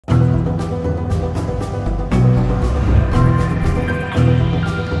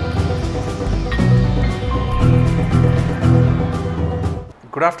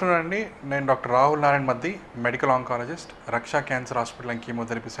Good afternoon అండి. నేను doctor Rahul Narayana మద్ది, medical oncologist, రక్ష cancer hospital and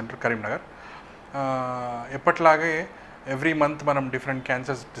chemotherapy centre Karimnagar. ఎప్పటిలాగే ఎవ్రీ మంత్ మనం డిఫరెంట్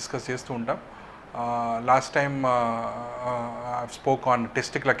క్యాన్సర్స్ డిస్కస్ చేస్తూ ఉంటాం. Last time spoke on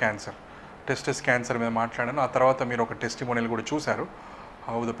testicular cancer, testis cancer మీద మాట్లాడాను. ఆ తర్వాత మీరు ఒక టెస్టిమోనియల్ కూడా చూశారు,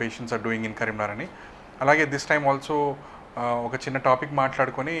 how the patients are doing in Karimnagar అని. అలాగే దిస్ టైమ్ ఆల్సో ఒక చిన్న టాపిక్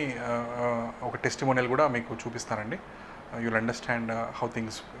మాట్లాడుకొని ఒక టెస్టిమోనియల్ కూడా మీకు చూపిస్తానండి. You'll understand how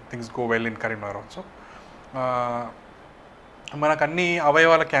things go well in Karimnagar also. మనకు అన్ని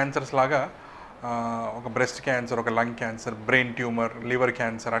అవయవాల క్యాన్సర్స్ లాగా ఒక బ్రెస్ట్ క్యాన్సర్, ఒక lung cancer, brain tumour, liver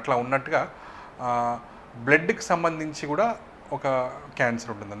cancer అట్లా ఉన్నట్టుగా బ్లడ్కి సంబంధించి కూడా ఒక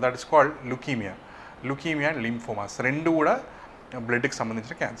క్యాన్సర్ ఉంటుంది. That is called leukaemia and lymphomas. రెండు కూడా బ్లడ్కి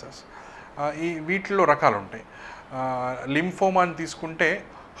సంబంధించిన క్యాన్సర్స్. వీటిలో రకాలు ఉంటాయి. లింఫోమా అని తీసుకుంటే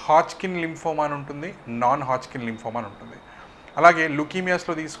హాజ్కిన్ లింఫోమా అని ఉంటుంది, నాన్ హాజ్కిన్ లింఫోమా అని ఉంటుంది. అలాగే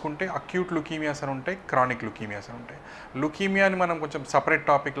లుకీమియాస్లో తీసుకుంటే అక్యూట్ లుకీమియాస్ అని ఉంటాయి, క్రానిక్ లుకీమియాస్ అని ఉంటాయి. లుకీమియాని మనం కొంచెం సపరేట్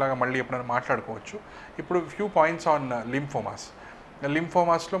టాపిక్ లాగా మళ్ళీ ఎప్పుడైనా మాట్లాడుకోవచ్చు. ఇప్పుడు ఫ్యూ పాయింట్స్ ఆన్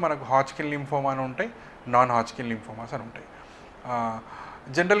లింఫోమాస్లో మనకు హాజ్కిన్ లింఫోమా అని ఉంటాయి, నాన్ హాజ్కిన్ లింఫోమాస్ అని ఉంటాయి.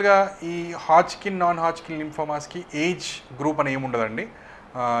 జనరల్గా ఈ హాజ్కిన్, నాన్ హాజ్కిన్ లింఫోమాస్కి ఏజ్ గ్రూప్ అని ఏముండదండి.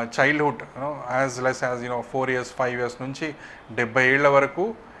 Childhood as less as 4 years 5 years నుంచి 70 ఏళ్ల వరకు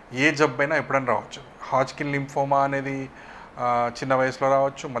ఏ జబ్బైనా ఎప్పుడైనా రావచ్చు. హాజ్కిన్ లింఫోమా అనేది చిన్న వయసులో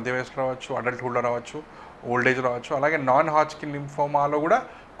రావచ్చు, మధ్య వయసులో రావచ్చు, అడల్ట్హుడ్లో రావచ్చు, ఓల్డ్ ఏజ్ రావచ్చు. అలాగే నాన్ హాజ్కిన్ లింఫోమాలో కూడా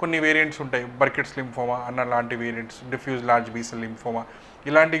కొన్ని వేరియంట్స్ ఉంటాయి. బర్కెట్స్ లింఫోమా అన్న లాంటి variants, diffuse large B cell lymphoma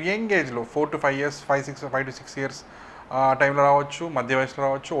ఇలాంటి యంగ్ ఏజ్లో 4 to 5 years 5 to 6 years ఆ టైంలో రావచ్చు, మధ్య వయసులో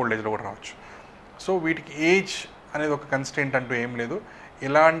రావచ్చు, ఓల్డ్ ఏజ్లో కూడా రావచ్చు. సో వీటికి ఏజ్ అనేది ఒక కన్స్టెంట్ అంటూ ఏం లేదు.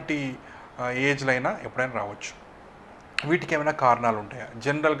 ఎలాంటి ఏజ్లో అయినా ఎప్పుడైనా రావచ్చు. వీటికి ఏమైనా కారణాలు ఉంటాయా?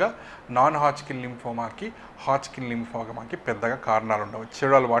 జనరల్గా నాన్ హాజ్కిన్ లింఫోమాకి, హాజ్కిన్ లింఫోమాకి పెద్దగా కారణాలు ఉండవు,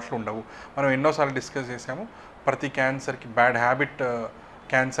 చెడు అలవాట్లు ఉండవు. మనం ఎన్నోసార్లు డిస్కస్ చేసాము. ప్రతి క్యాన్సర్కి bad habit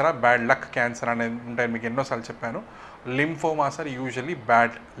క్యాన్సరా, bad luck cancer అనేది ఉంటాయని మీకు ఎన్నోసార్లు చెప్పాను. Lymphomas are usually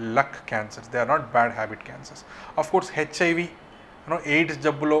bad luck cancers, they are not bad habit cancers. Of course HIV, AIDS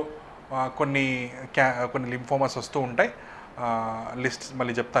జబ్బులో కొన్ని లింఫోమాస్ వస్తూ ఉంటాయి. లిస్ట్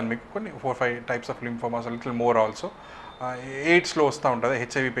మళ్ళీ చెప్తాను మీకు. కొన్ని 4-5 types of lymphomas, little more also. ఎయిడ్స్లో వస్తూ ఉంటుంది,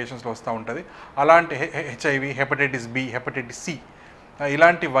 హెచ్ఐవి పేషెంట్స్లో వస్తూ ఉంటుంది. అలాంటి HIV, hepatitis B, hepatitis C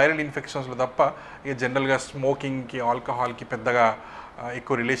ఇలాంటి వైరల్ ఇన్ఫెక్షన్స్లో తప్ప ఇక జనరల్గా స్మోకింగ్కి, ఆల్కహాల్కి పెద్దగా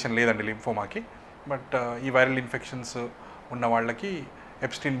ఎక్కువ రిలేషన్ లేదండి లింఫోమాకి. బట్ ఈ వైరల్ ఇన్ఫెక్షన్స్ ఉన్న వాళ్ళకి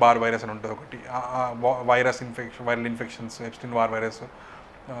ఎప్స్టీన్ బార్ వైరస్ అని ఉంటుంది ఒకటి. Viral infections, Epstein bar virus,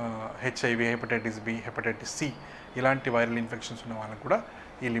 HIV, hepatitis B, hepatitis C ఇలాంటి వైరల్ ఇన్ఫెక్షన్స్ ఉన్న వాళ్ళకి కూడా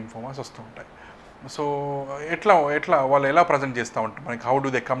ఈ లింఫోమాస్ వస్తూ ఉంటాయి. సో ఎట్లా వాళ్ళు ఎలా ప్రజెంట్ చేస్తూ ఉంటారు మనకి? How do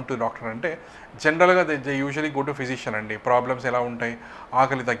they come to doctor అంటే, జనరల్గా they usually go to physician అండి. ప్రాబ్లమ్స్ ఎలా ఉంటాయి?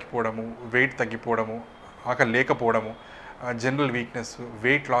 ఆకలి తగ్గిపోవడము, వెయిట్ తగ్గిపోవడము, ఆకలి లేకపోవడము, జనరల్ వీక్నెస్,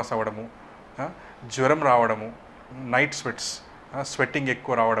 వెయిట్ లాస్ అవ్వడము, జ్వరం రావడము, నైట్ స్వెట్టింగ్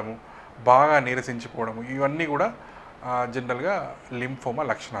ఎక్కువ రావడము, బాగా నీరసించిపోవడము, ఇవన్నీ కూడా జనరల్గా లింఫోమా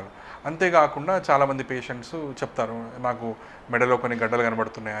లక్షణాలు. అంతేకాకుండా చాలామంది పేషెంట్స్ చెప్తారు, నాకు మెడలో కొన్ని గడ్డలు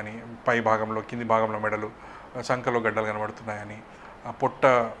కనబడుతున్నాయని, పై భాగంలో, కింది భాగంలో మెడలు, చంకలో గడ్డలు కనబడుతున్నాయని, పొట్ట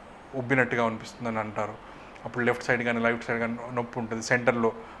ఉబ్బినట్టుగా అనిపిస్తుందని అంటారు. అప్పుడు లెఫ్ట్ సైడ్ కానీ రైట్ సైడ్ కానీ నొప్పి ఉంటుంది.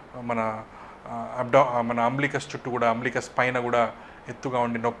 సెంటర్లో మన అంబ్లికస్ చుట్టూ కూడా, అంబ్లికస్ పైన కూడా ఎత్తుగా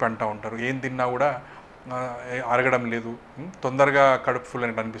ఉండి నొప్పి అంటూ ఉంటారు. ఏం తిన్నా కూడా అరగడం లేదు, తొందరగా కడుపు ఫుల్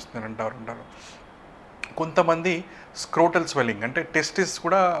అని అనిపిస్తుంది అంటారు. కొంతమంది స్క్రోటల్ స్వెల్లింగ్, అంటే టెస్టిస్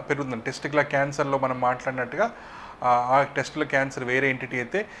కూడా పెరుగుతుంది. టెస్టిక్యులర్ క్యాన్సర్లో మనం మాట్లాడినట్టుగా ఆ టెస్టిక్యులర్ క్యాన్సర్ వేరే ఎంటిటీ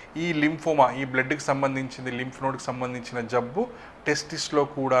అయితే, ఈ లింఫోమా, ఈ బ్లడ్కి సంబంధించింది, లింఫ్ నోడ్కి సంబంధించిన జబ్బు టెస్టిస్లో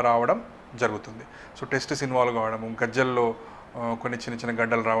కూడా రావడం జరుగుతుంది. సో టెస్టిస్ ఇన్వాల్వ్ కావడము, గజ్జల్లో కొన్ని చిన్న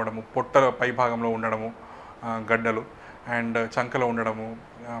గడ్డలు రావడము, పొట్ట పై భాగంలో ఉండడము గడ్డలు, అండ్ చంకలో ఉండడము,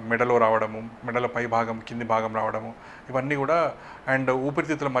 మెడలో రావడము, మెడల పై భాగం, కింది భాగం రావడము, ఇవన్నీ కూడా. అండ్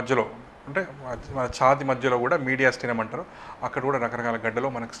ఊపిరితిత్తుల మధ్యలో, అంటే మన ఛాతి మధ్యలో కూడా మీడియాస్టినం అంటారు, అక్కడ కూడా రకరకాల గడ్డలు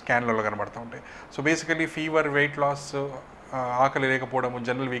మనకు స్కాన్లలో కనబడుతూ ఉంటాయి. So basically fever, weight loss, ఆకలి లేకపోవడము,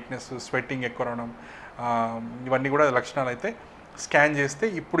 జనరల్ వీక్నెస్, స్వెట్టింగ్ ఎక్కువ రావడం, ఇవన్నీ కూడా లక్షణాలు అయితే స్కాన్ చేస్తే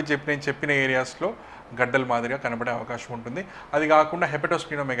ఇప్పుడు నేను చెప్పిన ఏరియాస్లో గడ్డల మాదిరిగా కనబడే అవకాశం ఉంటుంది. అది కాకుండా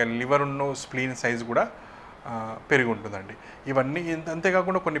హెపటోస్ప్లీనోమెగాలీ, లివర్ ఉన్న స్ప్లీన్ సైజ్ కూడా పెరిగి ఉంటుందండి. ఇవన్నీ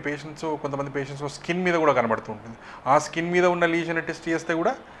అంతేకాకుండా కొంతమంది పేషెంట్స్ స్కిన్ మీద కూడా కనబడుతూ ఉంటుంది. ఆ స్కిన్ మీద ఉన్న లీజన్ టెస్ట్ చేస్తే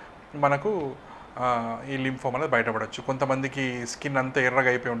కూడా మనకు ఈ లింఫోమా అనేది బయటపడవచ్చు. కొంతమందికి స్కిన్ అంతా ఎర్రగా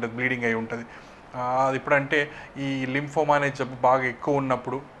అయిపోయి ఉంటుంది, బ్లీడింగ్ అయి ఉంటుంది. అది ఇప్పుడంటే ఈ లింఫోమా అనే జబ్బు బాగా ఎక్కువ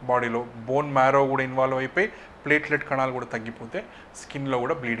ఉన్నప్పుడు బాడీలో బోన్ మ్యారో కూడా ఇన్వాల్వ్ అయిపోయి ప్లేట్లెట్ కణాలు కూడా తగ్గిపోతే స్కిన్లో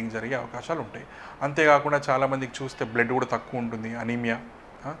కూడా బ్లీడింగ్ జరిగే అవకాశాలు ఉంటాయి. అంతేకాకుండా చాలామందికి చూస్తే బ్లడ్ కూడా తక్కువ ఉంటుంది, అనీమియా,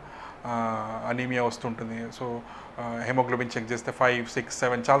 అనీమియా వస్తుంటుంది. సో హెమోగ్లోబిన్ చెక్ చేస్తే 5, 6,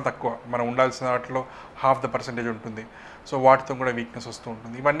 7 చాలా తక్కువ, మనం ఉండాల్సిన వాటిలో ½ ద పర్సెంటేజ్ ఉంటుంది. సో వాటితో కూడా వీక్నెస్ వస్తూ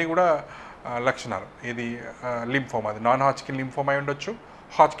ఉంటుంది. ఇవన్నీ కూడా లక్షణాలు. ఇది లింఫోమా, అది నాన్ హాజ్కిన్ లింఫోమా ఉండొచ్చు,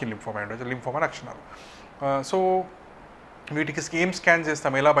 హాజ్కిన్ లింఫోమా ఉండొచ్చు, లింఫోమా లక్షణాలు. సో వీటికి ఏం స్కాన్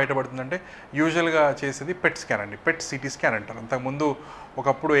చేస్తాం, ఎలా బయటపడుతుందంటే యూజువల్గా చేసేది పెట్ స్కాన్ అండి. పెట్ సిటీ స్కాన్ అంటారు. అంతకుముందు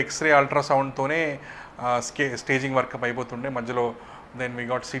ఒకప్పుడు ఎక్స్రే అల్ట్రాసౌండ్తోనే స్టేజింగ్ వర్కప్ అయిపోతుండే. మధ్యలో then we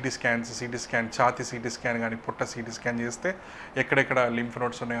got CT scan, ఛాతీ సిటీ స్కాన్ కానీ పుట్ట సిటీ స్కాన్ చేస్తే ఎక్కడెక్కడ లింఫ్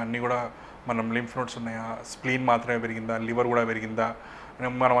నోడ్స్ ఉన్నాయో అన్నీ కూడా మనం లింఫ్ నోడ్స్ ఉన్నాయా, స్ప్లీన్ మాత్రమే పెరిగిందా, లివర్ కూడా పెరిగిందా,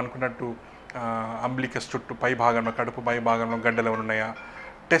 మనం అనుకున్నట్టు అంబ్లికస్ చుట్టూ పై భాగంలో, కడుపు పై భాగంలో గడ్డలు ఏమైనా ఉన్నాయా,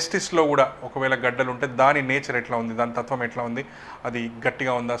 టెస్టిస్లో కూడా ఒకవేళ గడ్డలు ఉంటే దాని నేచర్ ఎట్లా ఉంది, దాని తత్వం ఎట్లా ఉంది, అది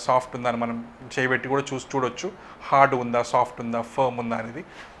గట్టిగా ఉందా, సాఫ్ట్ ఉందా అని మనం చేయబెట్టి కూడా చూడొచ్చు. హార్డ్ ఉందా, సాఫ్ట్ ఉందా, ఫర్మ్ ఉందా అనేది.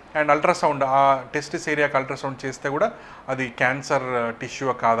 అండ్ అల్ట్రాసౌండ్, ఆ టెస్టిస్ ఏరియాకి అల్ట్రాసౌండ్ చేస్తే కూడా అది క్యాన్సర్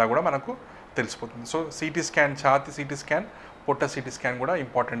టిష్యూ కాదా కూడా మనకు తెలిసిపోతుంది. సో సిటీ స్కాన్, ఛాతీ సిటీ స్కాన్, పొట్ట సిటీ స్కాన్ కూడా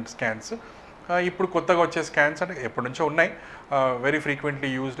ఇంపార్టెంట్ స్కాన్స్. ఇప్పుడు కొత్తగా వచ్చే స్కాన్స్ అంటే ఎప్పటి నుంచో ఉన్నాయి, very frequently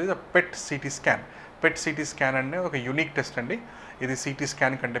used is PET CT scan. PET CT scan అనే ఒక యూనిక్ టెస్ట్ అండి. ఇది సిటీ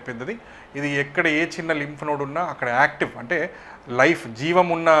స్కాన్ కంటే పెద్దది. ఇది ఎక్కడ ఏ చిన్న లింఫ్ నోడ్ ఉన్నా అక్కడ యాక్టివ్, అంటే లైఫ్, జీవం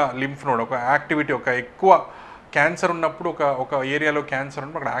ఉన్న లింఫ్ నోడ్, ఒక యాక్టివిటీ, ఒక ఎక్కువ క్యాన్సర్ ఉన్నప్పుడు ఒక ఏరియాలో క్యాన్సర్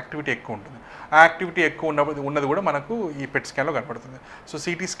ఉన్నప్పుడు అక్కడ యాక్టివిటీ ఎక్కువ ఉంటుంది. ఆ యాక్టివిటీ ఎక్కువ ఉన్నది కూడా మనకు ఈ పెట్ స్కాన్లో కనపడుతుంది. సో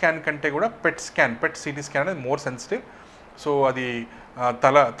సిటీ స్కాన్ కంటే కూడా పెట్ సిటీ స్కాన్ అనేది మోర్ సెన్సిటివ్. సో అది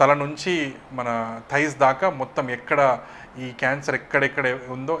తల నుంచి మన థైస్ దాకా మొత్తం ఎక్కడ ఈ క్యాన్సర్ ఎక్కడెక్కడ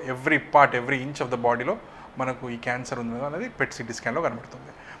ఉందో every part, every inch of the బాడీలో మనకు ఈ క్యాన్సర్ ఉందో అనేది పెట్ సిటీ స్కాన్లో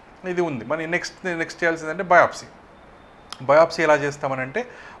కనబడుతుంది. ఇది ఉంది. మన నెక్స్ట్ చేయాల్సిందంటే బయాప్సీ ఎలా చేస్తామనంటే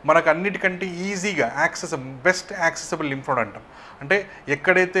మనకు అన్నిటికంటే ఈజీగా బెస్ట్ యాక్సెసబుల్ లింఫ్ నోడ్ అంటాం. అంటే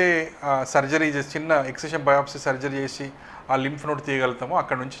ఎక్కడైతే సర్జరీ చేసి, చిన్న ఎక్సిషన్ బయాప్సీ సర్జరీ చేసి ఆ లింఫ్ నోడ్ తీయగలుగుతామో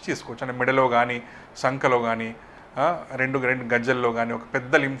అక్కడ నుంచి తీసుకోవచ్చు. అంటే మెడలో కానీ, సంకలో కానీ, రెండు గజ్జల్లో కానీ ఒక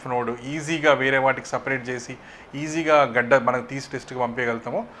పెద్ద లింఫ్ నోడ్ ఈజీగా వేరే వాటికి సపరేట్ చేసి ఈజీగా గడ్డ మనకు తీసి టెస్ట్కి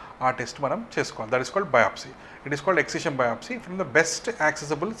పంపించగలుగుతామో ఆ టెస్ట్ మనం చేసుకోవాలి. That is called biopsy. It is called excision biopsy from the best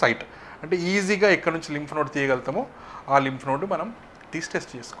accessible site. అంటే ఈజీగా ఎక్కడ నుంచి లింఫ్ నోడ్ తీయగలుగుతామో ఆ లింఫ్ నోడ్ మనం తీసి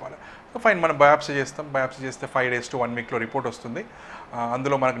టెస్ట్ చేసుకోవాలి. సో ఫైన్, మనం బయాప్సీ చేస్తాం. బయాప్సీ చేస్తే 5 days to 1 weekలో రిపోర్ట్ వస్తుంది.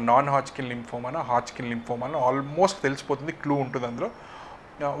 అందులో మనకు నాన్ హాజ్కిన్ లింఫోమానా, హాజ్కిన్ లింఫోమానా ఆల్మోస్ట్ తెలిసిపోతుంది, క్లూ ఉంటుంది అందులో.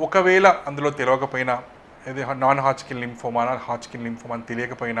 ఒకవేళ అందులో తెలియకపోయినా, ఇది నాన్ హాజ్కిన్ లింఫోమానా, హాజ్కిన్ లింఫోమానా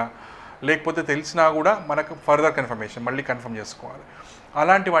తెలియకపోయినా, లేకపోతే తెలిసినా కూడా మనకు ఫర్దర్ కన్ఫర్మేషన్ మళ్ళీ కన్ఫర్మ్ చేసుకోవాలి.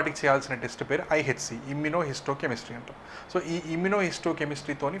 అలాంటి వాటికి చేయాల్సిన టెస్ట్ పేరు IHC, ఇమ్యునోహిస్టోకెమిస్ట్రీ అంటాం. సో ఈ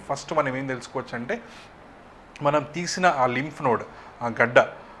ఇమ్యునోహిస్టోకెమిస్ట్రీతోని ఫస్ట్ మనం ఏం తెలుసుకోవచ్చు అంటే మనం తీసిన ఆ లింఫ్ నోడ్, ఆ గడ్డ,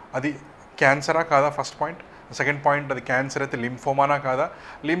 అది క్యాన్సరా కాదా ఫస్ట్ పాయింట్. సెకండ్ పాయింట్, అది క్యాన్సర్ అయితే లింఫోమానా కాదా,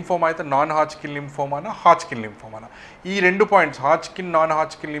 లింఫోమా అయితే నాన్ హాజ్కిన్ లింఫోమానా, హాజ్కిన్ లింఫోమానా. ఈ 2 పాయింట్స్, హాజ్కిన్ నాన్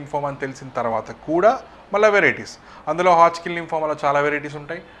హాజ్కిన్ లింఫోమా అని తెలిసిన తర్వాత కూడా మళ్ళీ వెరైటీస్, అందులో హాజ్కిన్ లింఫోమాలో చాలా వెరైటీస్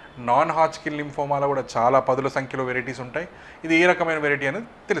ఉంటాయి, నాన్ హాజ్కిన్ లింఫోమాలో కూడా చాలా పదుల సంఖ్యలో వెరైటీస్ ఉంటాయి. ఇది ఏ రకమైన వెరైటీ అనేది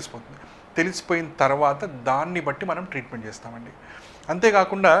తెలిసిపోతుంది. తెలిసిపోయిన తర్వాత దాన్ని బట్టి మనం ట్రీట్మెంట్ చేస్తామండి.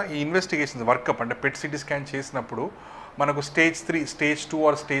 అంతేకాకుండా ఈ ఇన్వెస్టిగేషన్స్ వర్కప్ అంటే పెట్ సిటీ స్కాన్ చేసినప్పుడు మనకు స్టేజ్ 2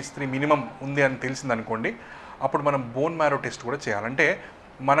 ఆర్ స్టేజ్ 3 మినిమం ఉంది అని తెలిసిందనుకోండి, అప్పుడు మనం బోన్ మ్యారో టెస్ట్ కూడా చేయాలంటే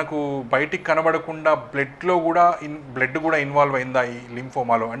మనకు బయటికి కనబడకుండా బ్లడ్ కూడా ఇన్వాల్వ్ అయిందా ఈ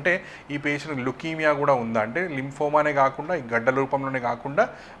లింఫోమాలో, అంటే ఈ పేషెంట్ లుకీమియా కూడా ఉందా, అంటే లింఫోమానే కాకుండా ఈ గడ్డల రూపంలోనే కాకుండా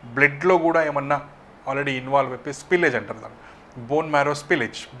బ్లడ్లో కూడా ఏమన్నా ఆల్రెడీ ఇన్వాల్వ్ అయిపోయి స్పిల్లేజ్ అంటారు దాన్ని, బోన్ మ్యారో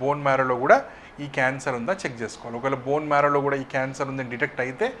స్పిల్లేజ్, బోన్ మ్యారోలో కూడా ఈ క్యాన్సర్ ఉందా చెక్ చేసుకోవాలి. ఒకవేళ బోన్ మ్యారోలో కూడా ఈ క్యాన్సర్ ఉందని డిటెక్ట్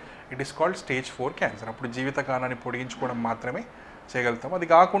అయితే it is called stage 4 cancer. అప్పుడు జీవితకాలాన్ని పొడిగించుకోవడం మాత్రమే చేయగలుగుతాం. అది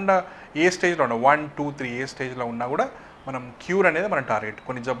కాకుండా ఏ స్టేజ్లో ఉన్నా 1, 2, 3 ఏ స్టేజ్లో ఉన్నా కూడా మనం క్యూర్ అనేది మన టార్గెట్.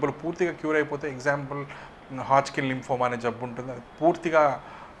 కొన్ని జబ్బులు పూర్తిగా క్యూర్ అయిపోతే, ఎగ్జాంపుల్ హాజ్కిన్ లింఫోమా అనే జబ్బు ఉంటుంది, అది పూర్తిగా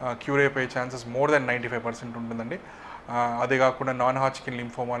క్యూర్ అయిపోయే ఛాన్సెస్ మోర్ దెన్ 95% ఉంటుందండి. అదే కాకుండా నాన్ హాజ్కిన్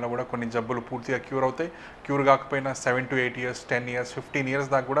లింఫోమాలో కూడా కొన్ని జబ్బులు పూర్తిగా క్యూర్ అవుతాయి. క్యూర్ కాకపోయినా 7 to 8 years, 10 years, 15 years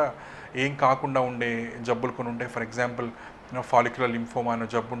దాకా కూడా ఏం కాకుండా ఉండే జబ్బులు కొన్ని ఉంటాయి. ఫర్ ఎగ్జాంపుల్ ఫాలిక్యులర్ లింఫోమా అనే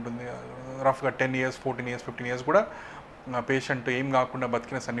జబ్బు ఉంటుంది, రఫ్గా 10 years, 14 years, 15 years కూడా పేషెంట్ ఏం కాకుండా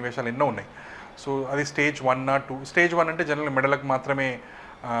బతికిన సన్నివేశాలు ఎన్నో ఉన్నాయి. సో అది స్టేజ్ 1 or 2. స్టేజ్ 1 అంటే జనరల్ మెడలకు మాత్రమే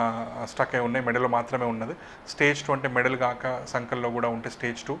స్టక్ అయి ఉన్నాయి, మెడలో మాత్రమే ఉన్నది. స్టేజ్ 2 అంటే మెడలు కాక సంకల్లో కూడా ఉంటే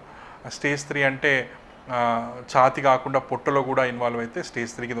స్టేజ్ 2. స్టేజ్ 3 అంటే ఛాతి కాకుండా పొట్టలో కూడా ఇన్వాల్వ్ అయితే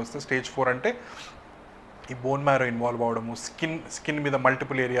స్టేజ్ 3 కింద వస్తుంది. స్టేజ్ 4 అంటే ఈ బోన్ మ్యారో ఇన్వాల్వ్ అవ్వడము, స్కిన్ మీద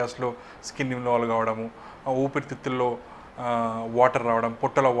మల్టిపుల్ ఏరియాస్లో స్కిన్ ఇన్వాల్వ్ కావడము, ఊపిరితిత్తుల్లో వాటర్ రావడం,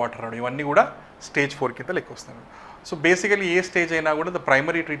 పొట్టలో వాటర్ రావడం, ఇవన్నీ కూడా స్టేజ్ 4 కింద లెక్క వస్తాయి. సో బేసికలీ ఏ స్టేజ్ అయినా కూడా the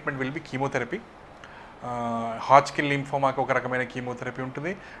primary treatment will be chemotherapy. హాజ్కిన్ లింఫోమాకి ఒక రకమైన కీమోథెరపీ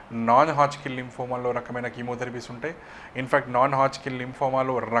ఉంటుంది, నాన్ హాజ్కిన్ లింఫోమాలో రకమైన కీమోథెరపీస్ ఉంటాయి. ఇన్ఫ్యాక్ట్ నాన్ హాజ్కిన్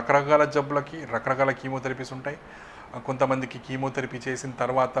లింఫోమాలో రకరకాల జబ్బులకి రకరకాల కీమోథెరపీస్ ఉంటాయి. కొంతమందికి కీమోథెరపీ చేసిన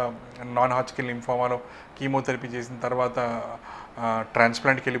తర్వాత నాన్ హాజ్కిన్ లింఫోమాలో కీమోథెరపీ చేసిన తర్వాత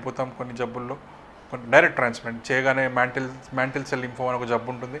ట్రాన్స్ప్లాంట్కి వెళ్ళిపోతాం. కొన్ని జబ్బుల్లో డైరెక్ట్ ట్రాన్స్ప్లాంట్ చేయగానే మ్యాంటిల్ సెల్ లింఫోమా ఒక జబ్బు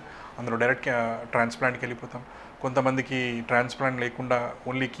ఉంటుంది, అందులో డైరెక్ట్ ట్రాన్స్ప్లాంట్కి వెళ్ళిపోతాం. కొంతమందికి ట్రాన్స్ప్లాంట్ లేకుండా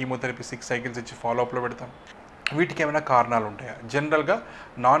ఓన్లీ కీమోథెరపీ 6 సైకిల్స్ ఇచ్చి ఫాలోఅప్లో పెడతాం. వీటికి ఏమైనా కారణాలు ఉంటాయా? జనరల్గా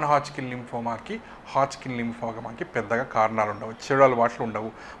నాన్ హాజ్కిన్ లింఫోమాకి హాజ్కిన్ లింఫోమాకి పెద్దగా కారణాలు ఉండవు, చెడు అలవాట్లు ఉండవు.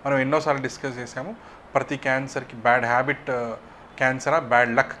 మనం ఎన్నోసార్లు డిస్కస్ చేసాము, ప్రతి క్యాన్సర్కి bad habit క్యాన్సరా bad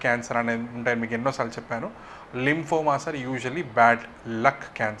luck cancer అనేది ఉంటాయని మీకు ఎన్నోసార్లు చెప్పాను. Lymphomas are usually bad luck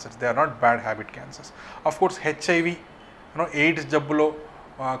cancers, they are not bad habit cancers. Of course HIV AIDS జబ్బులో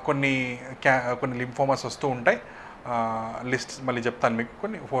కొన్ని లింఫోమాస్ వస్తూ ఉంటాయి. లిస్ట్ మళ్ళీ చెప్తాను మీకు,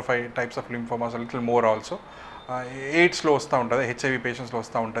 కొన్ని 4-5 types of lymphomas, little more also. ఎయిడ్స్లో వస్తూ ఉంటుంది, హెచ్ఐవి పేషెంట్స్లో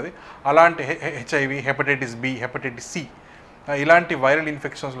వస్తూ ఉంటుంది. అలాంటి HIV, hepatitis B, hepatitis C ఇలాంటి వైరల్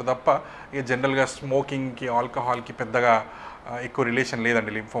ఇన్ఫెక్షన్స్లో తప్ప ఇక జనరల్గా స్మోకింగ్కి, ఆల్కహాల్కి పెద్దగా ఎక్కువ రిలేషన్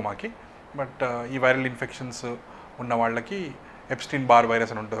లేదండి లింఫోమాకి. బట్ ఈ వైరల్ ఇన్ఫెక్షన్స్ ఉన్న వాళ్ళకి ఎప్స్టీన్ బార్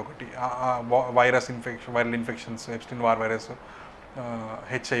వైరస్ అని ఉంటుంది ఒకటి, viral infections, Epstein bar virus,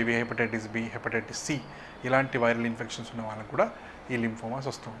 HIV, hepatitis B, hepatitis C ఇలాంటి వైరల్ ఇన్ఫెక్షన్స్ ఉన్న వాళ్ళకి కూడా ఈ లింఫోమాస్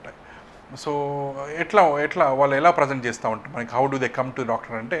వస్తూ ఉంటాయి. సో ఎట్లా వాళ్ళు ఎలా ప్రజెంట్ చేస్తూ ఉంటారు మనకి, how do they come to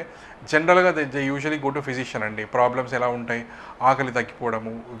doctor అంటే జనరల్గా they usually go to physician అండి. ప్రాబ్లమ్స్ ఎలా ఉంటాయి? ఆకలి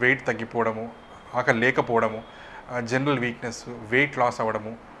తగ్గిపోవడము, వెయిట్ తగ్గిపోవడము, ఆకలి లేకపోవడము, జనరల్ వీక్నెస్, వెయిట్ లాస్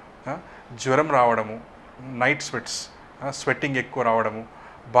అవ్వడము, జ్వరం రావడము, నైట్ స్వెట్టింగ్ ఎక్కువ రావడము,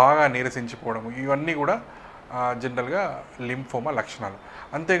 బాగా నీరసించిపోవడము, ఇవన్నీ కూడా జనరల్గా లింఫోమా లక్షణాలు.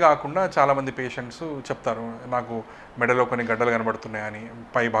 అంతేకాకుండా చాలామంది పేషెంట్స్ చెప్తారు, నాకు మెడలో కొన్ని గడ్డలు కనబడుతున్నాయని,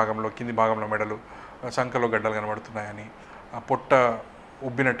 పై భాగంలో కింది భాగంలో మెడలు, చంకలో గడ్డలు కనబడుతున్నాయని, పొట్ట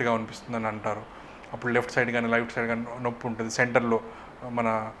ఉబ్బినట్టుగా అనిపిస్తుందని అంటారు. అప్పుడు లెఫ్ట్ సైడ్ కానీ రైట్ సైడ్ కానీ నొప్పి ఉంటుంది. సెంటర్లో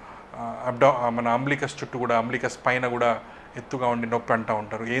మన అంబ్లికస్ చుట్టూ కూడా, అంబ్లికస్ పైన కూడా ఎత్తుగా ఉండి నొప్పి అంటూ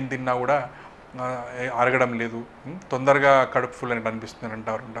ఉంటారు. ఏం తిన్నా కూడా అరగడం లేదు, తొందరగా కడుపు ఫుల్ అని అనిపిస్తుంది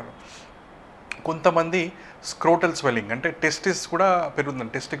అంటారు. కొంతమంది స్క్రోటల్ స్వెల్లింగ్ అంటే టెస్టిస్ కూడా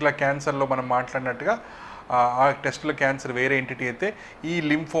పెరుగుతుంది. టెస్టిక్యులర్ క్యాన్సర్లో మనం మాట్లాడినట్టుగా ఆ టెస్టిక్యులర్ క్యాన్సర్ వేరే ఎంటిటీ అయితే, ఈ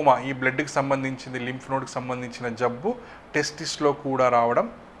లింఫోమా, ఈ బ్లడ్కి సంబంధించింది, లింఫ్ నోడ్కి సంబంధించిన జబ్బు టెస్టిస్లో కూడా రావడం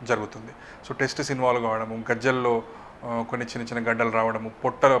జరుగుతుంది. సో టెస్టిస్ ఇన్వాల్వ్ కావడము, గజ్జల్లో కొన్ని చిన్న గడ్డలు రావడము,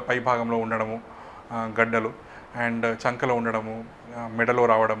 పొట్టల పై భాగంలో ఉండడము గడ్డలు, అండ్ చంకలో ఉండడము, మెడలో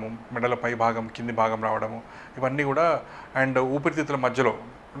రావడము, మెడల పై భాగం కింది భాగం రావడము, ఇవన్నీ కూడా. అండ్ ఊపిరితిత్తుల మధ్యలో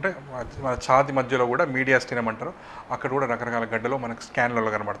అంటే మన ఛాతి మధ్యలో కూడా మీడియాస్టినం అంటారు, అక్కడ కూడా రకరకాల గడ్డలు మనకు స్కాన్లలో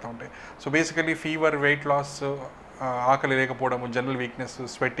కనబడుతూ ఉంటాయి. So basically fever, weight loss, ఆకలి లేకపోవడము, జనరల్ వీక్నెస్,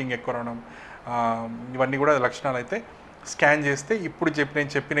 స్వెట్టింగ్ ఎక్కువ రావడం, ఇవన్నీ కూడా లక్షణాలు అయితే స్కాన్ చేస్తే ఇప్పుడు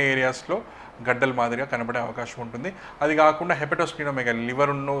నేను చెప్పిన ఏరియాస్లో గడ్డల మాదిరిగా కనబడే అవకాశం ఉంటుంది. అది కాకుండా హెపటోస్ప్లీనోమెగాలీ,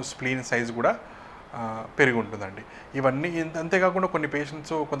 లివర్ ఉన్న స్ప్లీన్ సైజ్ కూడా పెరిగి ఉంటుందండి. ఇవన్నీ అంతేకాకుండా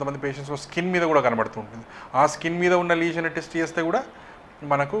కొంతమంది పేషెంట్స్ స్కిన్ మీద కూడా కనబడుతూ ఉంటుంది. ఆ స్కిన్ మీద ఉన్న లీజన్ టెస్ట్ చేస్తే కూడా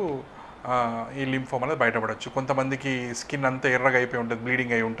మనకు ఈ లింఫోమా అనేది బయటపడవచ్చు. కొంతమందికి స్కిన్ అంతా ఎర్రగా అయిపోయి ఉంటుంది,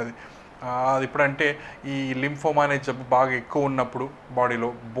 బ్లీడింగ్ అయి ఉంటుంది. అది ఇప్పుడంటే ఈ లింఫోమా అనే జబ్బు బాగా ఎక్కువ ఉన్నప్పుడు బాడీలో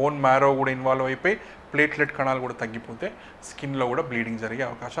బోన్ మ్యారో కూడా ఇన్వాల్వ్ అయిపోయి ప్లేట్లెట్ కణాలు కూడా తగ్గిపోతే స్కిన్లో కూడా బ్లీడింగ్ జరిగే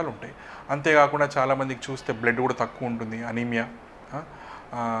అవకాశాలు ఉంటాయి. అంతేకాకుండా చాలామందికి చూస్తే బ్లడ్ కూడా తక్కువ ఉంటుంది, అనీమియా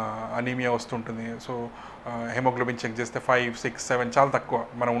వస్తుంటుంది. సో హెమోగ్లోబిన్ చెక్ చేస్తే 5, 6, 7 చాలా తక్కువ,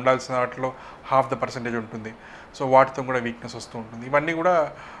 మనం ఉండాల్సిన వాటిలో 0.5% ఉంటుంది. సో వాటితో కూడా వీక్నెస్ వస్తూ ఉంటుంది. ఇవన్నీ కూడా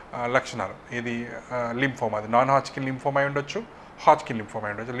లక్షణాలు. ఇది లింఫోమా, అది నాన్ హాజ్కిన్ లింఫోమా ఉండొచ్చు, హాజ్కిన్ లింఫోమా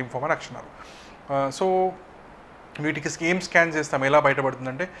ఉండొచ్చు, లింఫోమా లక్షణాలు. సో వీటికి ఏం స్కాన్ చేస్తాం, ఎలా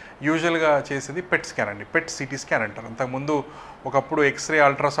బయటపడుతుందంటే యూజువల్గా చేసేది పెట్ స్కాన్ అండి. పెట్ సిటీ స్కాన్ అంటారు. అంతకుముందు ఒకప్పుడు ఎక్స్రే,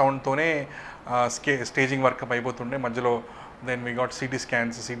 అల్ట్రాసౌండ్తోనే స్టేజింగ్ వర్కప్ అయిపోతుండే. మధ్యలో then we got CT scan,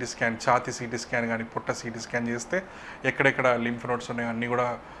 ఛాతీ సిటీ స్కాన్ కానీ, పొట్ట సిటీ స్కాన్ చేస్తే ఎక్కడెక్కడ లింఫ్ నోడ్స్ ఉన్నాయో అన్నీ కూడా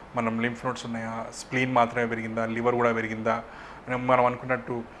మనం లింఫ్ నోడ్స్ ఉన్నాయా, స్ప్లీన్ మాత్రమే పెరిగిందా, లివర్ కూడా పెరిగిందా, మనం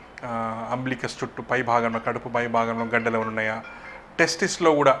అనుకున్నట్టు అంబ్లికస్ చుట్టూ పై భాగంలో, కడుపు పై భాగంలో గడ్డలు ఉన్నాయా, టెస్టిస్లో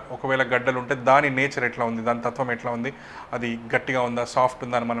కూడా ఒకవేళ గడ్డలు ఉంటే దాని నేచర్ ఎట్లా ఉంది, దాని తత్వం ఎట్లా ఉంది, అది గట్టిగా ఉందా, సాఫ్ట్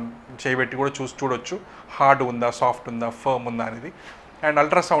ఉందా అని మనం చేయబెట్టి కూడా చూడొచ్చు. హార్డ్ ఉందా, సాఫ్ట్ ఉందా, ఫర్మ్ ఉందా అనేది. అండ్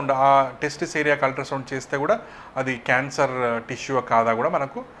అల్ట్రాసౌండ్, ఆ టెస్టిస్ ఏరియాకి అల్ట్రాసౌండ్ చేస్తే కూడా అది క్యాన్సర్ టిష్యూ కాదా కూడా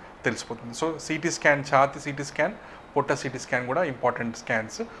మనకు తెలిసిపోతుంది. సో సిటీ స్కాన్, ఛాతీ సిటీ స్కాన్, పొట్ట సిటీ స్కాన్ కూడా ఇంపార్టెంట్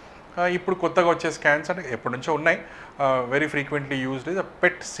స్కాన్స్. ఇప్పుడు కొత్తగా వచ్చే స్కాన్స్ అంటే ఎప్పటి నుంచో ఉన్నాయి, very frequently used is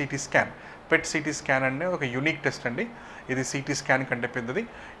PET CT scan. PET CT scan అనే ఒక యూనిక్ టెస్ట్ అండి. ఇది సిటీ స్కాన్ కంటే పెద్దది.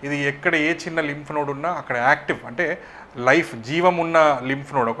 ఇది ఎక్కడ ఏ చిన్న లింఫ్ నోడ్ ఉన్నా అక్కడ యాక్టివ్ అంటే జీవం ఉన్న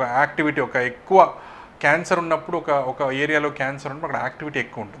లింఫ్ నోడ్, ఒక యాక్టివిటీ, ఒక ఎక్కువ క్యాన్సర్ ఉన్నప్పుడు ఒక ఏరియాలో క్యాన్సర్ ఉన్నప్పుడు అక్కడ యాక్టివిటీ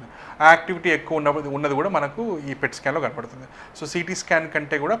ఎక్కువ ఉంటుంది. ఆ యాక్టివిటీ ఎక్కువ ఉన్నది కూడా మనకు ఈ పెట్ స్కాన్లో కనపడుతుంది. సో సిటీ స్కాన్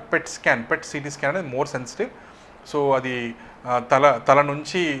కంటే కూడా పెట్ సిటీ స్కాన్ అనేది మోర్ సెన్సిటివ్. సో అది తల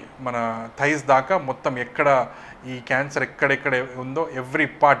నుంచి మన థైస్ దాకా మొత్తం ఎక్కడ ఈ క్యాన్సర్ ఎక్కడెక్కడ ఉందో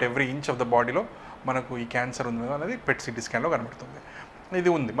ఎవ్రీ ఇంచ్ ఆఫ్ ద బాడీలో మనకు ఈ క్యాన్సర్ ఉంది అనేది పెట్ సిటీ స్కాన్లో కనబడుతుంది. ఇది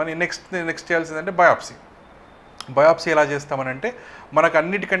ఉంది. మన నెక్స్ట్ చేయాల్సిందంటే బయాప్సీ ఎలా చేస్తామనంటే మనకు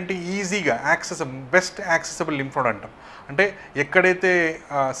అన్నిటికంటే ఈజీగా బెస్ట్ యాక్సెసబుల్ లింఫ్ నోడ్ అంటాం. అంటే ఎక్కడైతే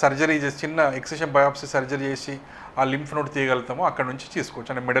సర్జరీ చేసి చిన్న ఎక్సిషన్ బయాప్సీ సర్జరీ చేసి ఆ లింఫ్ నోడ్ తీయగలుగుతామో అక్కడ నుంచి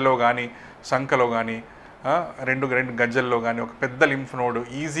తీసుకోవచ్చు. అంటే మెడలో కానీ సంకలో కానీ రెండు గజ్జల్లో కానీ ఒక పెద్ద లింఫ్ నోడ్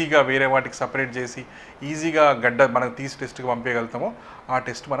ఈజీగా వేరే వాటికి సపరేట్ చేసి ఈజీగా మనకు తీసి టెస్ట్కి పంపించగలుగుతామో ఆ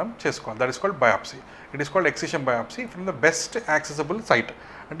టెస్ట్ మనం చేసుకోవాలి. That is called biopsy. It is called excision biopsy from the best accessible site.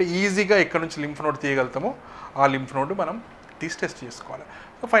 అంటే ఈజీగా ఎక్కడ నుంచి లింఫ్ నోడ్ తీయగలుగుతామో ఆ లింఫ్ నోడ్ మనం తీసి టెస్ట్ చేసుకోవాలి.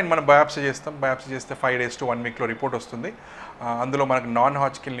 సో ఫైన్, మనం బయాప్సీ చేస్తే 5 days to 1 weekలో రిపోర్ట్ వస్తుంది. అందులో మనకు నాన్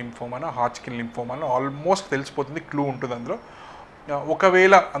హాజ్కిన్ లింఫోమానా హాజ్కిన్ లింఫోమానా ఆల్మోస్ట్ తెలిసిపోతుంది, క్లూ ఉంటుంది అందులో.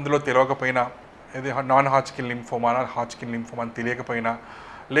 ఒకవేళ అందులో తెలియకపోయినా ఇది నాన్ హాజ్కిన్ లింఫోమానా హాజ్కిన్ లింఫోమానా తెలియకపోయినా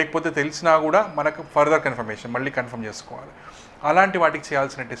లేకపోతే తెలిసినా కూడా మనకు ఫర్దర్ కన్ఫర్మేషన్ మళ్ళీ కన్ఫర్మ్ చేసుకోవాలి. అలాంటి వాటికి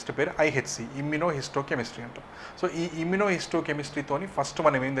చేయాల్సిన టెస్ట్ పేరు IHC, ఇమ్యునోహిస్టోకెమిస్ట్రీ అంటాం. సో ఈ ఇమ్యునోహిస్టోకెమిస్ట్రీతోని ఫస్ట్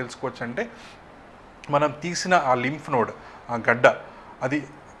మనం ఏం తెలుసుకోవచ్చు అంటే మనం తీసిన ఆ లింఫ్ నోడ్ ఆ గడ్డ అది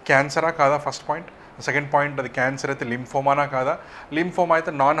క్యాన్సరా కాదా ఫస్ట్ పాయింట్. సెకండ్ పాయింట్, అది క్యాన్సర్ అయితే లింఫోమానా కాదా, లింఫోమా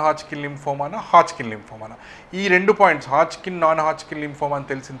అయితే నాన్ హాజ్కిన్ లింఫోమానా హాజ్కిన్ లింఫోమానా. ఈ 2 పాయింట్స్ హాజ్కిన్ నాన్ హాజ్కిన్ లింఫోమా అని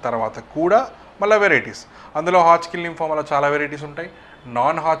తెలిసిన తర్వాత కూడా మళ్ళీ వెరైటీస్, అందులో హాజ్కిన్ లింఫోమాలో చాలా వెరైటీస్ ఉంటాయి,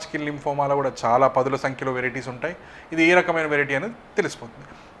 నాన్ హాజ్కిన్ లింఫోమాలో కూడా చాలా 10ల సంఖ్యలో వెరైటీస్ ఉంటాయి. ఇది ఏ రకమైన వెరైటీ అనేది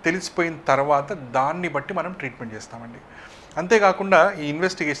తెలిసిపోయిన తర్వాత దాన్ని బట్టి మనం ట్రీట్మెంట్ చేస్తామండి. అంతేకాకుండా ఈ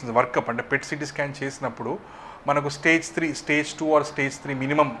ఇన్వెస్టిగేషన్స్ వర్కప్ అంటే పెట్ సిటీ స్కాన్ చేసినప్పుడు మనకు స్టేజ్ 2 ఆర్ స్టేజ్ 3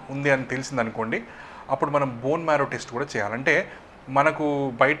 మినిమం ఉంది అని తెలిసిందనుకోండి, అప్పుడు మనం బోన్ మ్యారో టెస్ట్ కూడా చేయాలంటే మనకు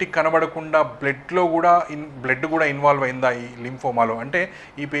బయటికి కనబడకుండా బ్లడ్ కూడా ఇన్వాల్వ్ అయిందా ఈ లింఫోమాలో, అంటే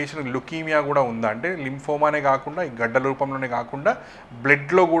ఈ పేషెంట్ లుకీమియా కూడా ఉందా, అంటే లింఫోమానే కాకుండా ఈ గడ్డల రూపంలోనే కాకుండా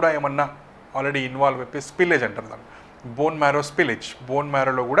బ్లడ్లో కూడా ఏమన్నా ఆల్రెడీ ఇన్వాల్వ్ అయిపోయి స్పిల్లేజ్ అంటారు దాన్ని, బోన్ మ్యారో స్పిల్లేజ్, బోన్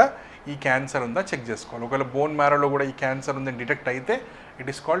మ్యారోలో కూడా ఈ క్యాన్సర్ ఉందా చెక్ చేసుకోవాలి. ఒకవేళ బోన్ మ్యారోలో కూడా ఈ క్యాన్సర్ ఉందని డిటెక్ట్ అయితే it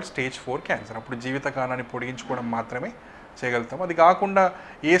is called stage 4 cancer. అప్పుడు జీవితకాలాన్ని పొడిగించుకోవడం మాత్రమే చేయగలుగుతాం. అది కాకుండా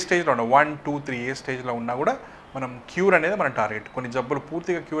ఏ స్టేజ్లో ఉన్నా 1, 2, 3 ఏ స్టేజ్లో ఉన్నా కూడా మనం క్యూర్ అనేది మన టార్గెట్. కొన్ని జబ్బులు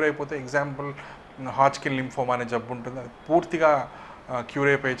పూర్తిగా క్యూర్ అయిపోతే, ఎగ్జాంపుల్ హాజ్కిన్ లింఫోమా అనే జబ్బు ఉంటుంది, అది పూర్తిగా క్యూర్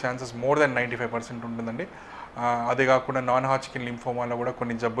అయిపోయే ఛాన్సెస్ మోర్ దెన్ 95% ఉంటుందండి. అదే కాకుండా నాన్ హాజ్కిన్ లింఫోమాలో కూడా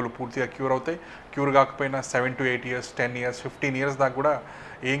కొన్ని జబ్బులు పూర్తిగా క్యూర్ అవుతాయి. క్యూర్ కాకపోయినా 7 to 8 years, 10 years, 15 years దాకా కూడా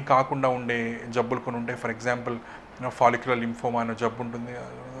ఏం కాకుండా ఉండే జబ్బులు కొన్ని ఉంటాయి. ఫర్ ఎగ్జాంపుల్ ఫాలిక్యులర్ లింఫోమా అనే జబ్బు ఉంటుంది,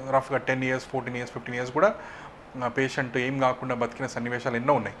 రఫ్గా 10 years, 14 years, 15 years కూడా పేషెంట్ ఏం కాకుండా బతికిన సన్నివేశాలు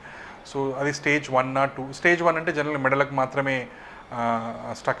ఎన్నో ఉన్నాయి. సో అది స్టేజ్ 1 or 2. స్టేజ్ 1 అంటే జనరల్ మెడలకు మాత్రమే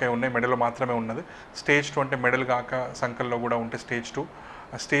స్టక్ అయి ఉన్నాయి, మెడలో మాత్రమే ఉన్నది. స్టేజ్ 2 అంటే మెడలు కాక సంకల్లో కూడా ఉంటే స్టేజ్ 2.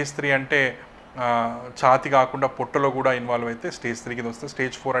 స్టేజ్ 3 అంటే ఛాతి కాకుండా పొట్టలో కూడా ఇన్వాల్వ్ అయితే స్టేజ్ 3 కింద వస్తుంది.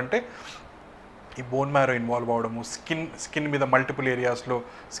 స్టేజ్ 4 అంటే ఈ బోన్ మ్యారో ఇన్వాల్వ్ అవ్వడము, స్కిన్ మీద మల్టిపుల్ ఏరియాస్లో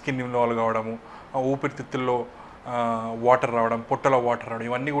స్కిన్ ఇన్వాల్వ్ కావడము, ఊపిరితిత్తుల్లో వాటర్ రావడం, పొట్టలో వాటర్ రావడం,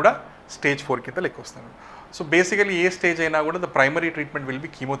 ఇవన్నీ కూడా స్టేజ్ 4 కింద లెక్క వస్తాయి. సో బేసికలీ ఏ స్టేజ్ అయినా కూడా the primary treatment will be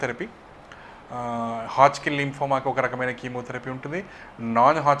chemotherapy. హాజ్కిన్ లింఫోమాకి ఒక రకమైన కీమోథెరపీ ఉంటుంది,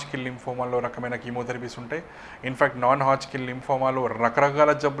 నాన్ హాజ్కిన్ లింఫోమాలో రకమైన కీమోథెరపీస్ ఉంటాయి. ఇన్ఫ్యాక్ట్ నాన్ హాజ్కిన్ లింఫోమాలో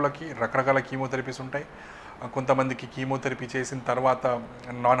రకరకాల జబ్బులకి రకరకాల కీమోథెరపీస్ ఉంటాయి. కొంతమందికి కీమోథెరపీ చేసిన తర్వాత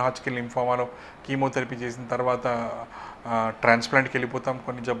నాన్ హాజ్కిన్ లింఫోమాలో కీమోథెరపీ చేసిన తర్వాత ట్రాన్స్ప్లాంట్కి వెళ్ళిపోతాం.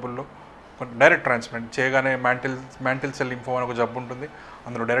 కొన్ని జబ్బుల్లో డైరెక్ట్ ట్రాన్స్ప్లాంట్ చేయగానే మ్యాంటిల్ సెల్ లింఫోమా అని ఒక జబ్బు ఉంటుంది,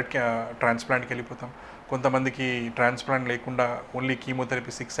 అందులో డైరెక్ట్ ట్రాన్స్ప్లాంట్కి వెళ్ళిపోతాం. కొంతమందికి ట్రాన్స్ప్లాంట్ లేకుండా ఓన్లీ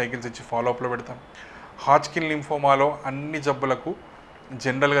కీమోథెరపీ 6 cycles ఇచ్చి ఫాలోఅప్లో పెడతాం. హాజ్కిన్ లింఫోమాలో అన్ని జబ్బులకు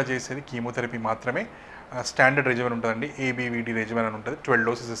జనరల్గా చేసేది కీమోథెరపీ మాత్రమే. స్టాండర్డ్ రెజిమెన్ ఉంటుందండి, ABVD రెజిమెన్ అని ఉంటుంది. 12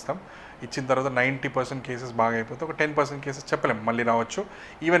 doses ఇస్తాం. ఇచ్చిన తర్వాత 90% కేసెస్ బాగా అయిపోతే ఒక 10% కేసెస్ చెప్పలేం మళ్ళీ రావచ్చు.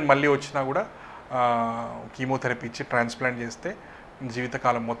 ఈవెన్ మళ్ళీ వచ్చినా కూడా కీమోథెరపీ ఇచ్చి ట్రాన్స్ప్లాంట్ చేస్తే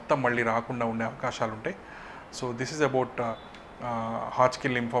జీవితకాలం మొత్తం మళ్ళీ రాకుండా ఉండే అవకాశాలు ఉంటాయి. So this is about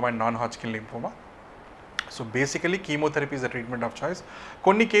హాజ్కిన్ lymphoma and non హాజ్కిన్ lymphoma. So basically chemotherapy is the treatment of choice.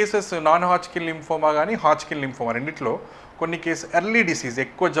 కొన్ని కేసెస్ నాన్ హాజ్కిన్ లింఫోమా కానీ హాజ్కిన్ లింఫోమా రెండిట్లో కొన్ని కేసు ఎర్లీ డిసీజ్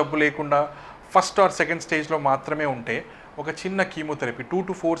ఎక్కువ జబ్బు లేకుండా ఫస్ట్ ఆర్ సెకండ్ స్టేజ్లో మాత్రమే ఉంటే ఒక చిన్న కీమోథెరపీ 2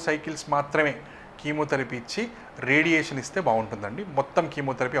 to 4 cycles మాత్రమే కీమోథెరపీ ఇచ్చి రేడియేషన్ ఇస్తే బాగుంటుందండి. మొత్తం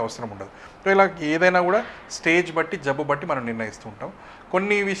కీమోథెరపీ అవసరం ఉండదు. సో ఇలా ఏదైనా కూడా స్టేజ్ బట్టి జబ్బు బట్టి మనం నిర్ణయిస్తూ ఉంటాం.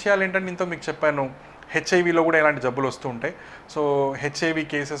 కొన్ని విషయాలు ఏంటంటే ఇంత మీకు చెప్పాను, హెచ్ఐవిలో కూడా ఇలాంటి జబ్బులు వస్తూ ఉంటాయి. సో హెచ్ఐవి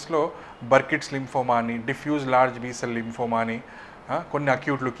కేసెస్లో బర్కిట్స్ లింఫోమా అని, diffuse large be cell lymphoma అని, కొన్ని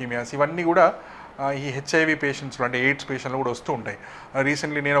అక్యూట్ లుకీమియాస్, ఇవన్నీ కూడా ఈ హెచ్ఐవి పేషెంట్స్లో అంటే ఎయిడ్స్ పేషెంట్లు కూడా వస్తూ ఉంటాయి.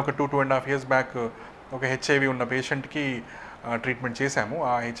 రీసెంట్లీ నేను ఒక 2.5 years బ్యాక్ ఒక హెచ్ఐవి ఉన్న పేషెంట్కి ట్రీట్మెంట్ చేశాము.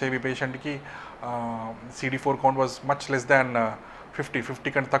 ఆ హెచ్ఐవి పేషెంట్కి CD4 count was much less than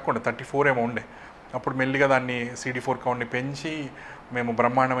 50 కంటే తక్కువ ఉండే, 34 ఏమో ఉండే. అప్పుడు మెల్లిగా దాన్ని CD4 కౌంట్ని పెంచి మేము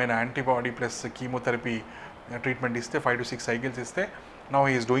బ్రహ్మాండమైన యాంటీబాడీ ప్లస్ కీమోథెరపీ ట్రీట్మెంట్ ఇస్తే 5 to 6 సైకిల్స్ ఇస్తే now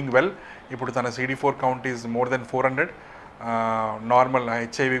he is doing well. ఇప్పుడు తన CD4 count is more than 400. Normal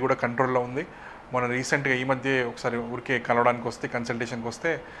HIV కూడా కంట్రోల్లో ఉంది. మన రీసెంట్గా ఈ మధ్య ఒకసారి ఊరికే కలవడానికి వస్తే కన్సల్టేషన్కి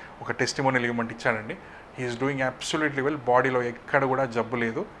వస్తే ఒక టెస్టిమోనియల్ ఇవ్వమంటే ఇచ్చాడండి. He is doing absolutely well. బాడీలో ఎక్కడ కూడా జబ్బు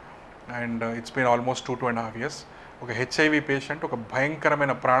లేదు. And it's been almost 2.5 years. ఒక హెచ్ఐవి పేషెంట్ ఒక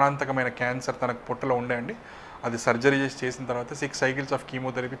భయంకరమైన ప్రాణాంతకమైన క్యాన్సర్ తనకు పొట్టలో ఉండేయండి. అది సర్జరీ చేసిన తర్వాత 6 cycles ఆఫ్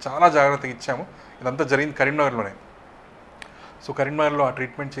కీమోథెరపీ చాలా జాగ్రత్తగా ఇచ్చాము. ఇదంతా జరిగింది కరీంనగర్లోనే. సో కరీంనగర్లో ఆ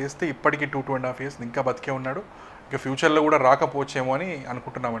ట్రీట్మెంట్ చేస్తే ఇప్పటికీ 2.5 years ఇంకా బతికే ఉన్నాడు. ఇక ఫ్యూచర్లో కూడా రాకపోవచ్చేమో అని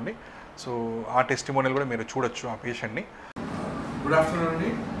అనుకుంటున్నామండి. సో ఆ టెస్టిమోనియల్ కూడా మీరు చూడొచ్చు ఆ పేషెంట్ని. గుడ్ ఆఫ్టర్నూన్ అండి.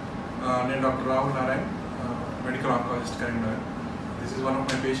 నేను doctor Rahul Narayan, medical oncologist Karimnagar. This is one of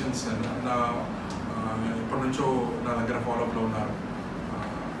my patients. నా ఇప్పటి నుంచో నా దగ్గర ఫాలోఅప్లో ఉన్నారు.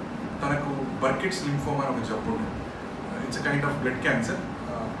 తనకు బర్కిట్స్ లింఫోమా అని ఒక జబ్బు ఉండే. It's kind of blood cancer.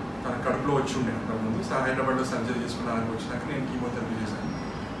 తన కడుపులో వచ్చి ఉండే అంతకుముందు. సో హైదరాబాద్లో సర్జరీ చేసుకున్నానికి వచ్చినాక నేను కీమోథెరపీ చేశాను.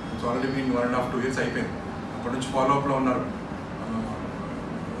 It's already been 1.5 to 2 years అయిపోయింది. అప్పటి నుంచి ఫాలోఅప్లో ఉన్నారు.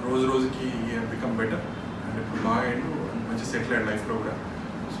 రోజు రోజుకి బికమ్ బెటర్ అండ్ ఇప్పుడు బాగా అయ్యిండు, మంచి సెటిల్ అయ్యాడు లైఫ్లో కూడా.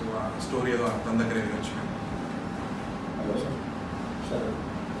 సో ఆ స్టోరీ ఏదో తన దగ్గర వినొచ్చు. Hello sir. సార్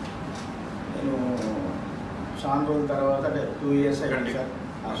నేను చాలా రోజుల తర్వాత అంటే 2 years అయిపోయింది సార్.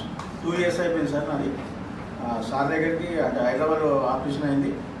 2 years అయిపోయింది సార్ నాది. సార్ దగ్గరికి అంటే హైదరాబాద్లో ఆపరేషన్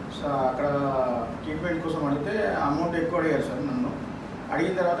అయింది. సో అక్కడ ట్రీట్మెంట్ కోసం అడిగితే అమౌంట్ ఎక్కువ అడిగారు సార్. నన్ను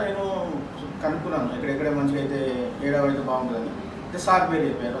అడిగిన తర్వాత నేను కనుక్కున్నాను ఎక్కడెక్కడే మంచిగా అయితే ఏడావైతే బాగుంటుందని. అయితే సార్ పేరు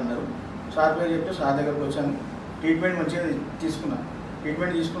చెప్పారు అందరూ. సార్ పేరు చెప్తే సార్ దగ్గరకు వచ్చాను. ట్రీట్మెంట్ మంచిగా తీసుకున్నాను.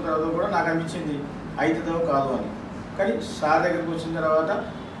 ట్రీట్మెంట్ తీసుకున్న తర్వాత కూడా నాకు అనిపించింది అవుతుందో కాదు అని. కానీ సార్ దగ్గరకు వచ్చిన తర్వాత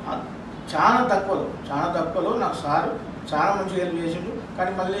చాలా తక్కువలో నాకు సార్ చాలా మంచిగా హెల్ప్ చేసిండు.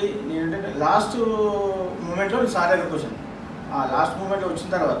 కానీ మళ్ళీ నేనంటే లాస్ట్ మూమెంట్లో సార్ దగ్గరకు వచ్చాను. ఆ లాస్ట్ మూమెంట్లో వచ్చిన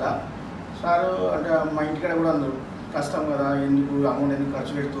తర్వాత సారు అంటే మా ఇంటికాడ కూడా అందరూ కష్టం కదా, ఎందుకు అమౌంట్ ఎందుకు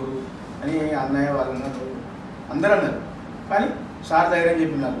ఖర్చు పెడుతున్నారు అని అన్నయ్య వాళ్ళు అన్నారు, అందరూ అన్నారు. కానీ సార్ ధైర్యం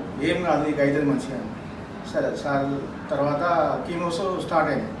చెప్పినారు, ఏం కాదు నీకు అవుతుంది మంచిగా. సరే సార్ తర్వాత కీమోస్ స్టార్ట్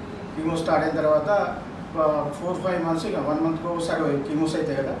అయింది. కీమోస్ స్టార్ట్ అయిన తర్వాత 4-5 months ఇక 1 monthకి ఒకసారి కీమోస్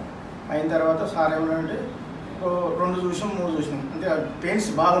అవుతాయి కదా. అయిన తర్వాత సార్ ఏమన్నారంటే 2 చూసినాం 3 చూసినాం అంటే పెయిన్స్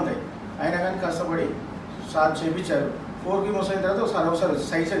బాగుంటాయి. అయినా కానీ కష్టపడి సార్ చేయించారు. 4 కీమోస్ అయిన తర్వాత ఒకసారి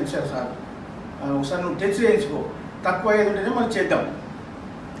సజెషన్ ఇచ్చారు సార్. ఒకసారి నువ్వు టెస్ట్ చేయించుకో, తక్కువ అయ్యేది ఉంటేనే మనం చేద్దాం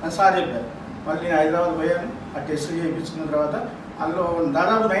అని సార్ చెప్పారు. మళ్ళీ నేను హైదరాబాద్ పోయాను. ఆ టెస్ట్ చేయించుకున్న తర్వాత అందులో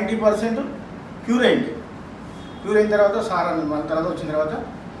దాదాపు 90% క్యూర్ అయింది. క్యూర్ అయిన తర్వాత సార్ మళ్ళీ తర్వాత వచ్చిన తర్వాత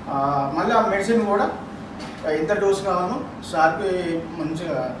మళ్ళీ ఆ మెడిసిన్ కూడా ఎంత డోస్ కావాలో సార్కి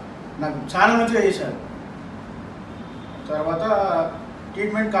మంచిగా నాకు చాలా మంచిగా చేశారు. తర్వాత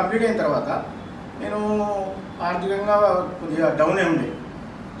ట్రీట్మెంట్ కంప్లీట్ అయిన తర్వాత నేను ఆర్థికంగా కొద్దిగా డౌన్ అయి ఉండే.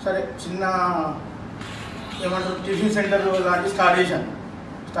 సరే చిన్న ఏమంటారు టిఫిన్ సెంటర్ లాంటివి స్టార్ట్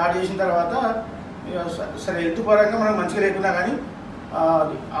చేసిన తర్వాత సరే హెల్త్ పరంగా మనం మంచిగా లేకున్నా కానీ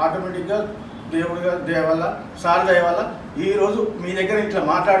ఆటోమేటిక్గా దేవుడిగా దయ వల్ల సార్ దయ వల్ల ఈరోజు మీ దగ్గర ఇట్లా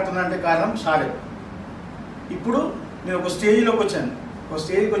మాట్లాడుతున్నా అంటే కారణం సారే. ఇప్పుడు నేను ఒక స్టేజ్లోకి వచ్చాను. ఒక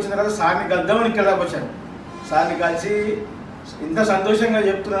స్టేజ్కి వచ్చిన తర్వాత సార్ని కలుద్దామని ఇక్కడ దాకా వచ్చాను. సార్ని కలిసి ఇంత సంతోషంగా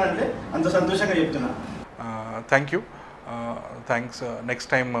చెప్తున్నానంటే అంత సంతోషంగా చెప్తున్నా. Thank you, thanks.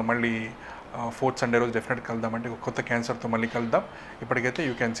 Next time మళ్ళీ 4th Sunday రోజు డెఫినెట్గా కలుద్దామంటే ఒక కొత్త క్యాన్సర్తో మళ్ళీ కలుద్దాం. ఇప్పటికైతే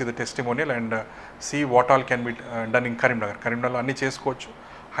you can see the testimonial and see what all can be done in కరీంనగర్లో అన్నీ చేసుకోవచ్చు.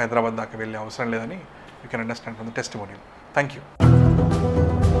 హైదరాబాద్ దాకా వెళ్ళే అవసరం లేదని you can understand from the testimonial. Thank you.